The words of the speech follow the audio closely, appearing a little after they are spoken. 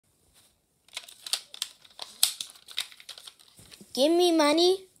Give me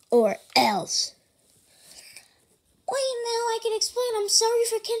money or else. Wait, now I can explain. I'm sorry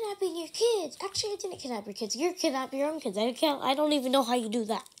for kidnapping your kids. Actually, I didn't kidnap your kids. You kidnapped your own kids. I don't even know how you do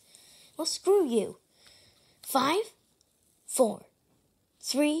that. Well, screw you. 5, 4,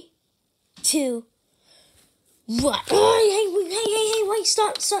 3, 2, 1. Hey, wait,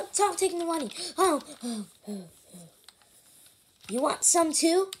 stop taking the money. Oh. You want some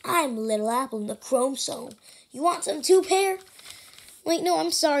too? I'm Little Apple in the Chrome Zone. You want some too, Pear? Wait, no,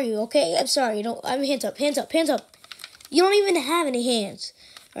 I'm sorry, okay? I'm sorry. I'm hands up. You don't even have any hands.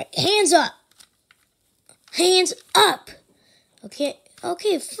 All right, hands up. Hands up.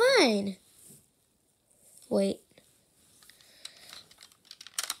 Okay, fine. Wait.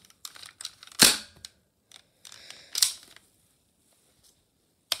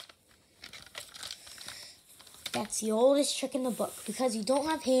 That's the oldest trick in the book. Because you don't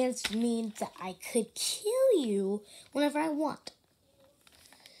have hands means that I could kill you whenever I want.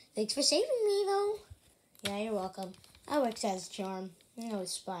 Thanks for saving me, though. Yeah, you're welcome. I worked as a charm. I was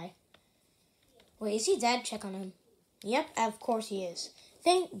a spy. Wait, is he dead? Check on him. Yep, of course he is.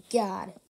 Thank God.